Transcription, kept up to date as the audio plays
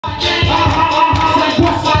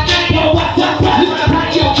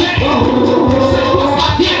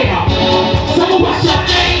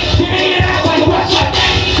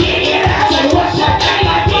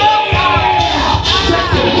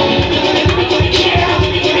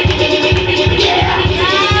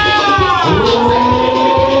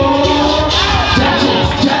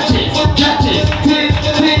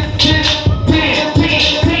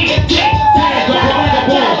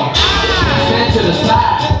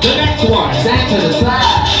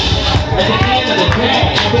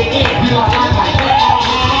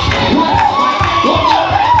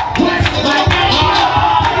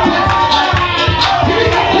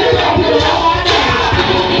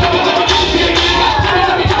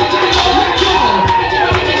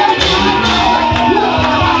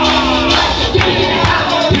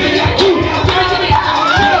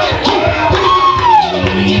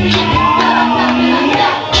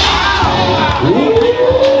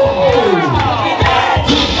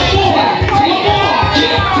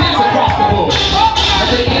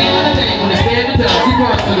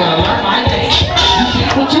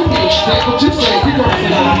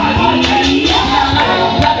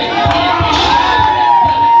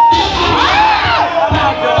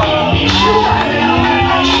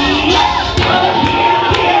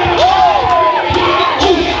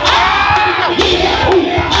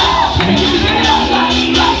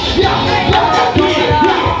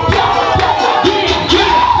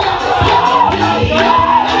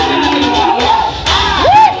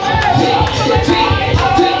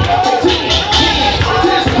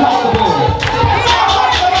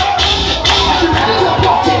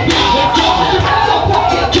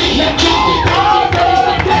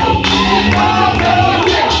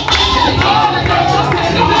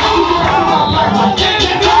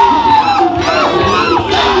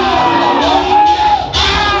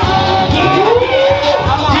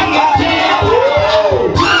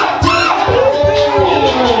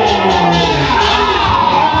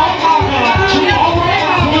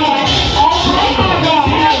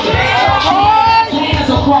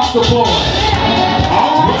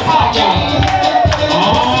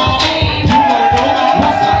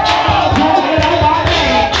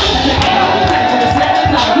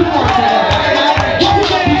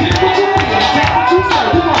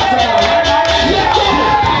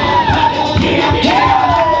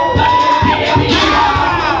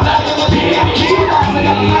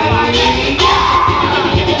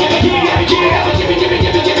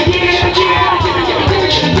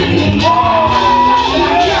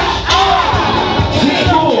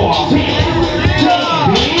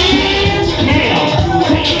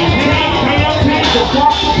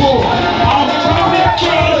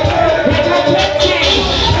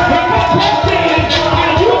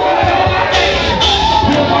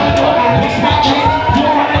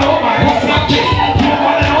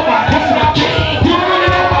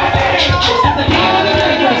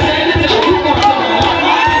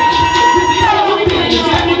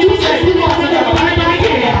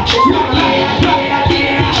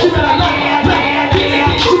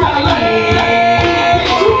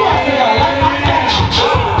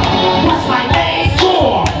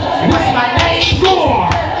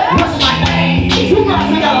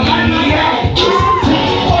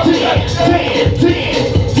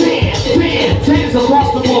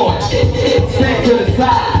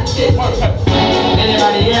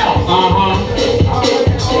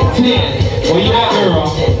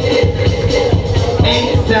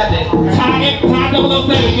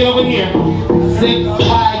over here. 6,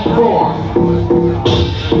 5, 4.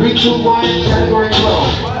 3, 2, 1. Category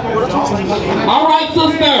closed. All right,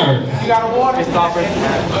 sisters. You got a water? It's soft. Okay.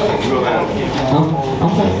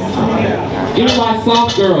 Everybody,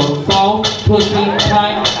 soft girls. Soft, pussy,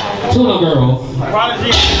 tight, tuna girls.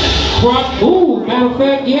 Prodigy. Ooh, matter of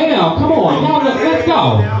fact, yeah. Come on, y'all, let's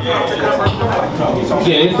go.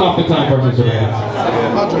 Yeah, it's soft the time version today.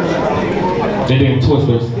 They didn't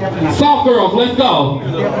twisters. Soft girls, let's go.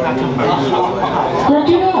 Girl,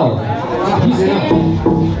 get up. You scared?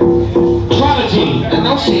 Prodigy. And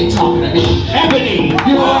no, she ain't talking to me. Ebony. You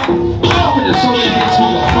know what? I'm gonna show you this who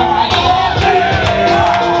the fuck I am.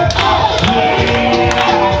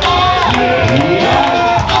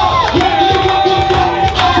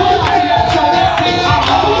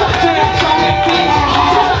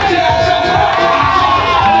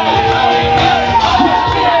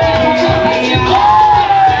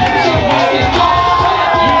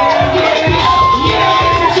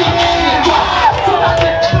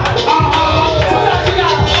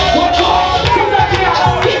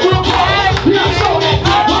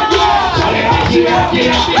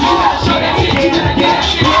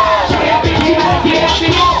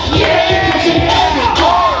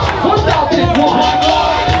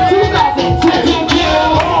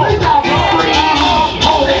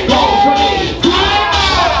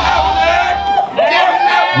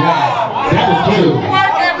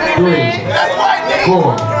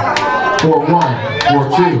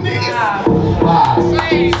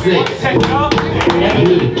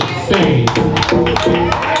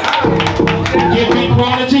 Give me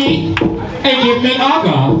Prodigy and give me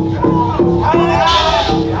Aga.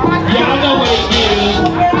 Y'all know what it is.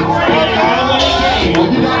 Y'all know what it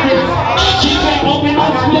is. She can open the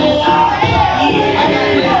floor.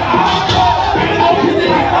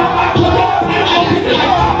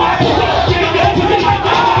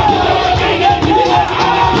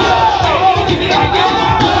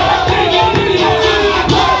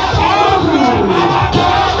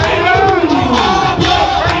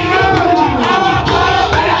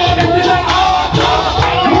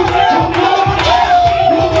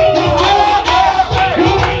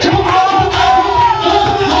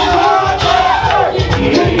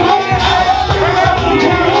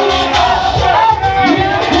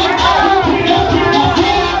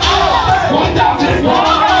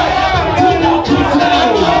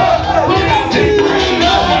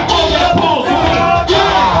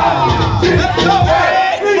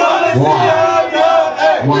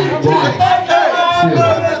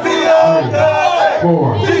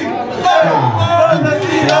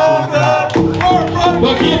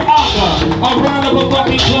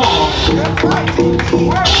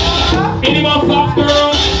 Any more soft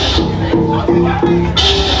girls?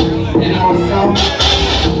 Any more soft?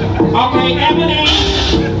 Okay, Ebony.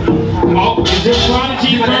 Oh, it's just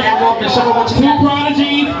Prodigy. Two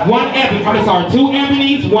Prodigies, one Ebony. I'm sorry, two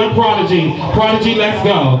Ebonies, one Prodigy. Prodigy, let's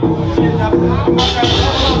go.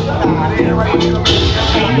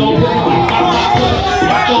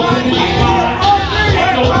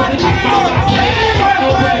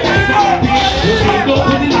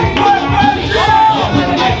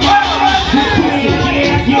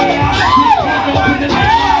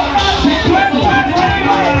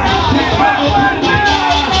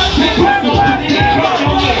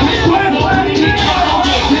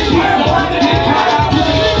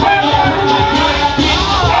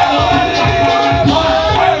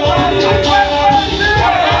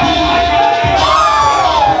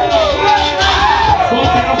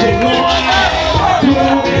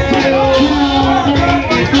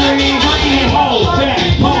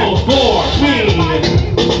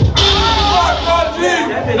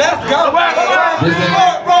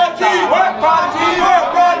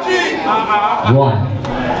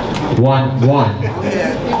 One.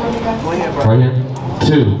 Right here.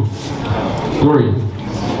 2, 3,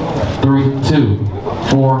 3, 2,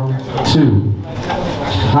 4, 2.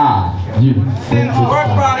 High. You.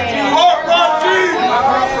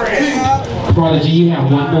 Prodigy, you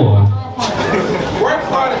have one more.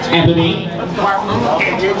 Ebony.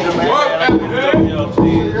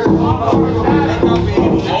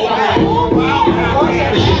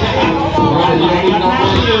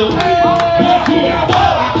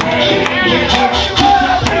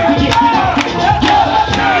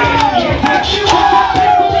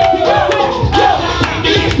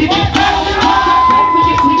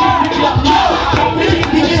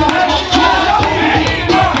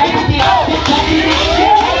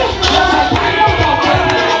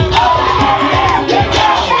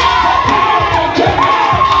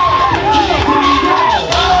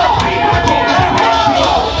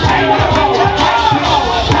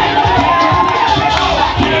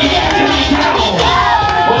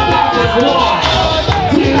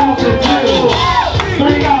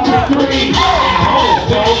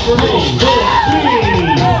 Now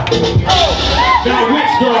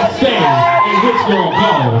which girl stays and which girl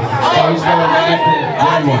goes? Oh, he's going to get the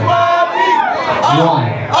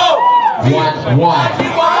one,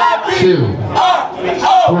 two,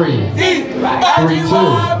 3, 3, 2,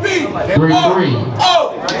 3, 3.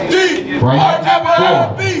 Right,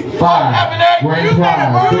 4, 5. Grand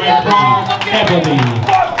prize, Ebony.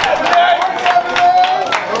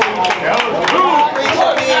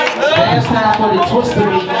 Last time for the twister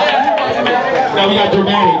meet. Now we got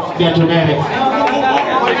dramatics.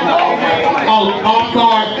 Oh, I'm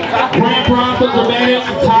sorry. Grand prize for dramatics,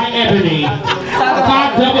 Ty Ebony. Ty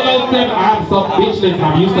 007. I'm so bitchless.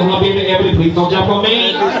 I'm used to her being the Ebony. Please don't jump on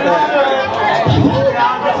me.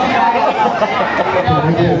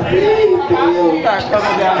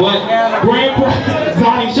 But grand prize,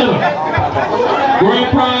 Zonnie, shut up. Grand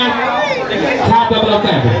prize, Ty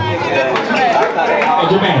 007.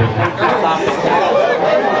 Dramatic.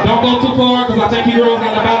 Don't go too far because I think you girls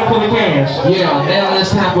got the battle for the cash. Yeah, now it's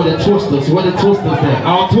time for the twisters. Where the twisters at?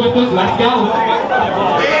 All twisters, let's go.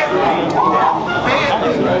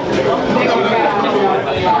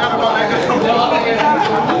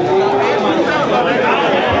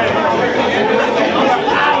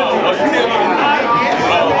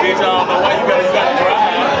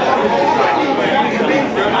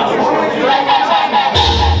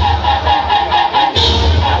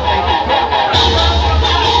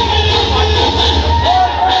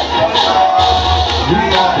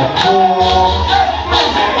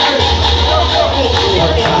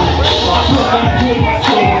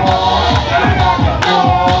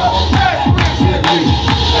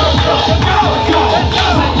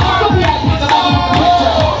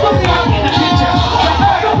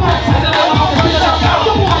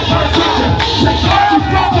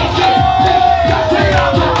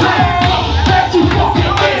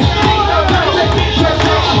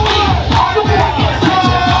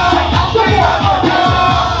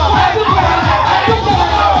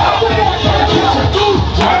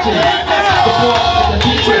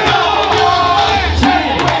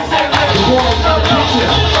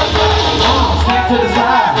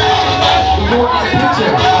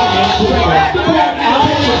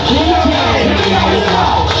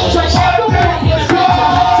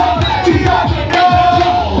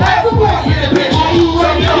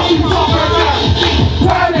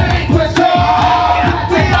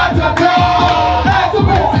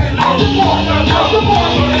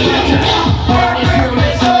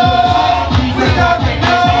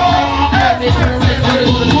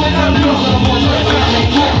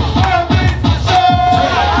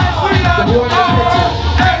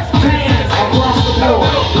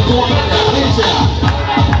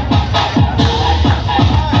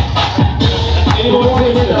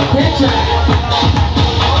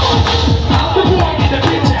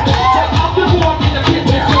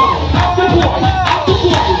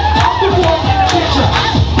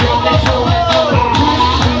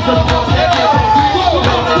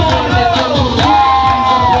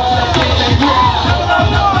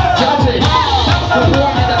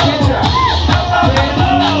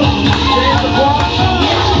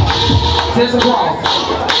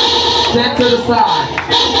 Stand to the side.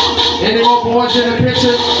 Any more boys in the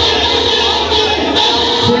picture?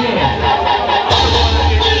 10, 9,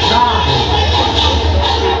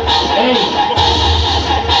 8,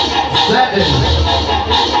 7,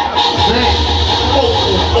 6,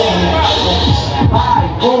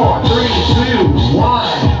 5, 4, 3, 2,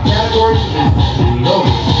 1. Category is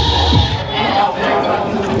loaded.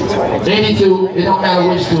 82, it don't matter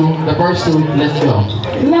which two, the first two, let's go.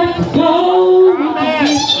 Let's go.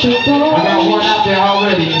 I got one out there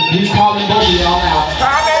already. He's calling both of y'all out.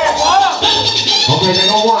 Okay, they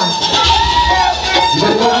go one. You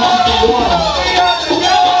better go get some water.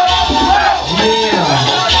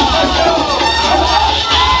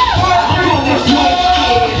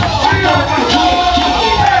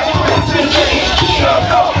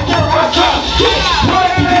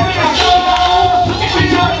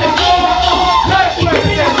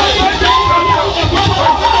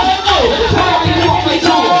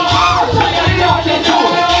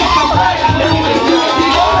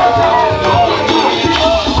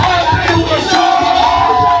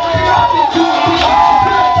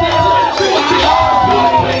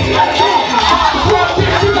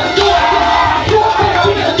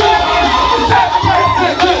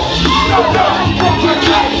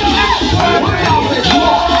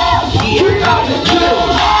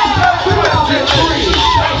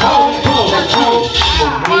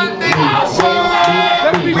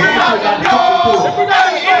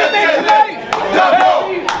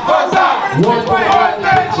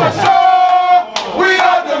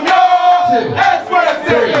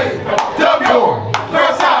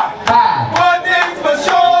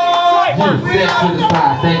 Step to the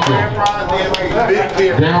side. Thank you.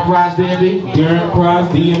 Down prize DMV. Darren Prize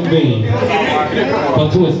DMV. For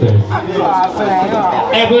Twisters.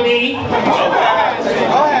 Ebony.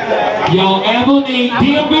 Yo, Ebony.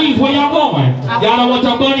 DMVs, where y'all going? Y'all don't want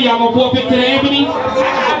your money, y'all gonna forfeit to the Ebony?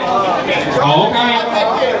 Oh, okay.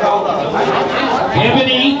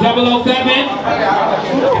 Ebony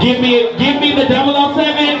 007. Give me the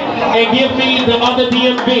 007 and give me the other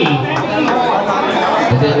DMV.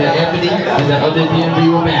 And then the Ebony and the other DMV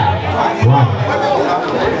will match. Right.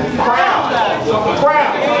 Crown.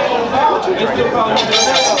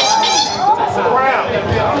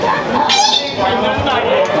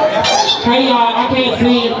 Hey y'all, I can't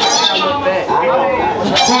see it.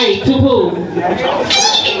 Hey, two pools.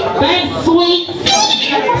 Thanks, sweet.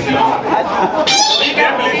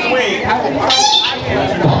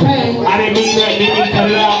 Okay. I didn't mean that. Didn't mean to cut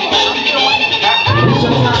it out. It's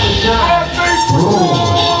your time to shine.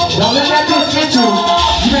 Don't let that bitch get you.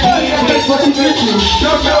 You better let that bitch fucking get you.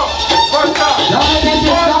 Don't let that bitch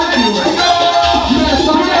stop you. You better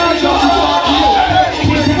stop that bitch off you.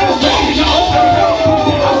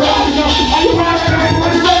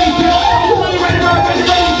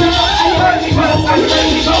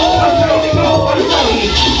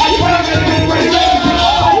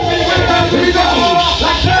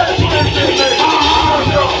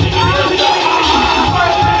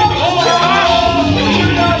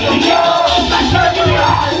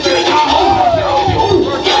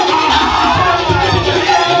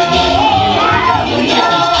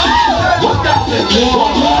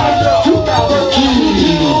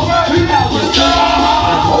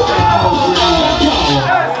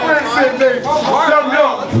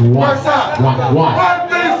 One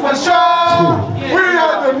thing for sure, we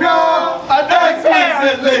are the young and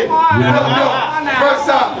explicitly. First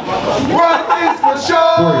up, one thing for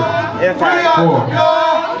sure, we are the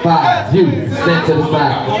young. 5, you stand to the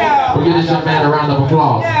side. We'll give this young man a round of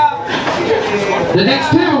applause. The next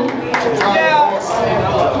two.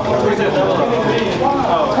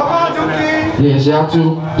 Come on, Dookie. Yes, y'all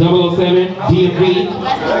two. 007 DMV.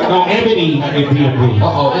 No, Ebony and DMV.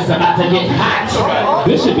 Uh-oh, it's about to get hot.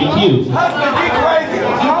 This should be cute. You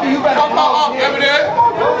better come on, Ebony.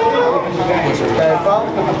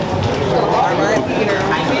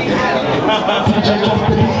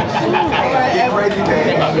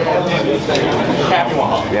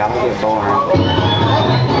 Yeah, I'm gonna get boring.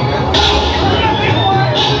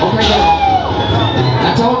 Okay, y'all. I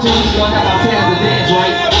told you we was gonna have our tails to dance,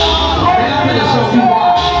 right? Now I'm gonna show you why.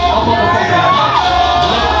 I'm motherfucking hot.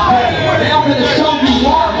 Now I'm gonna show you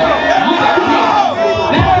why. Look at me. Now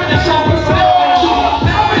I'm gonna show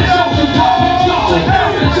you why.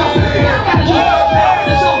 Now I'm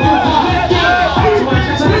gonna show you why. Now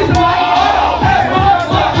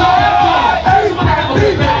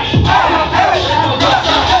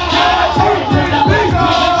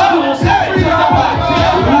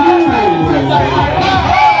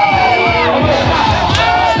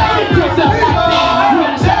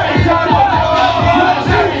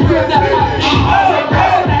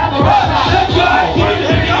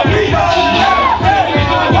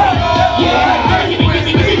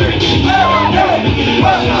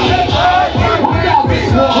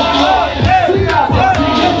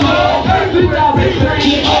gonna show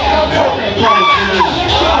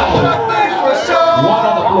you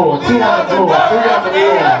why.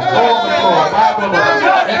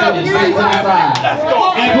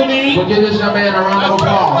 Ebony, we'll give this young man a round of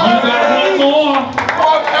applause. You got one more.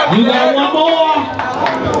 You got one more.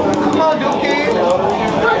 Come on, Dookie.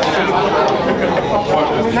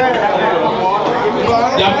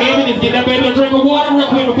 Y'all Ebony, get that baby a drink of water real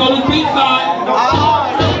quick before this beat starts.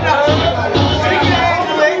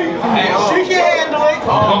 She can handle it.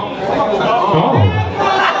 Oh.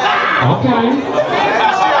 Okay.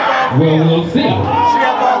 Well, we'll see.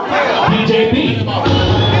 DJB.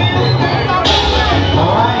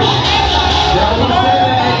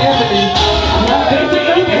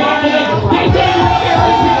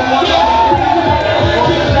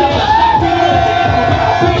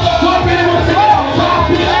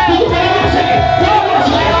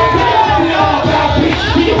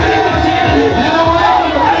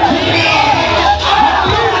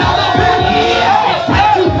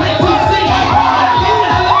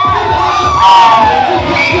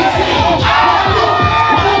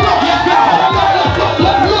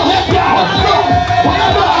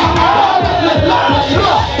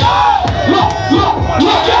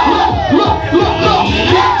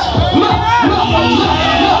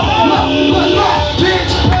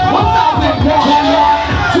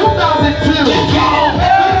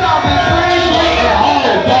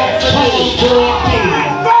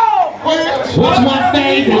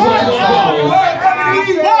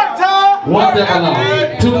 1 double O,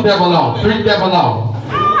 2 double O, 3 double O,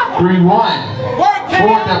 3 1,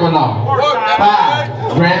 4 double O,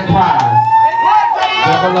 5 grand prize,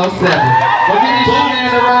 007. Go give these young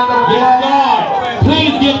man a round of applause. Yes, God.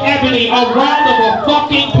 Please give Ebony a round of a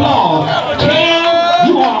fucking applause.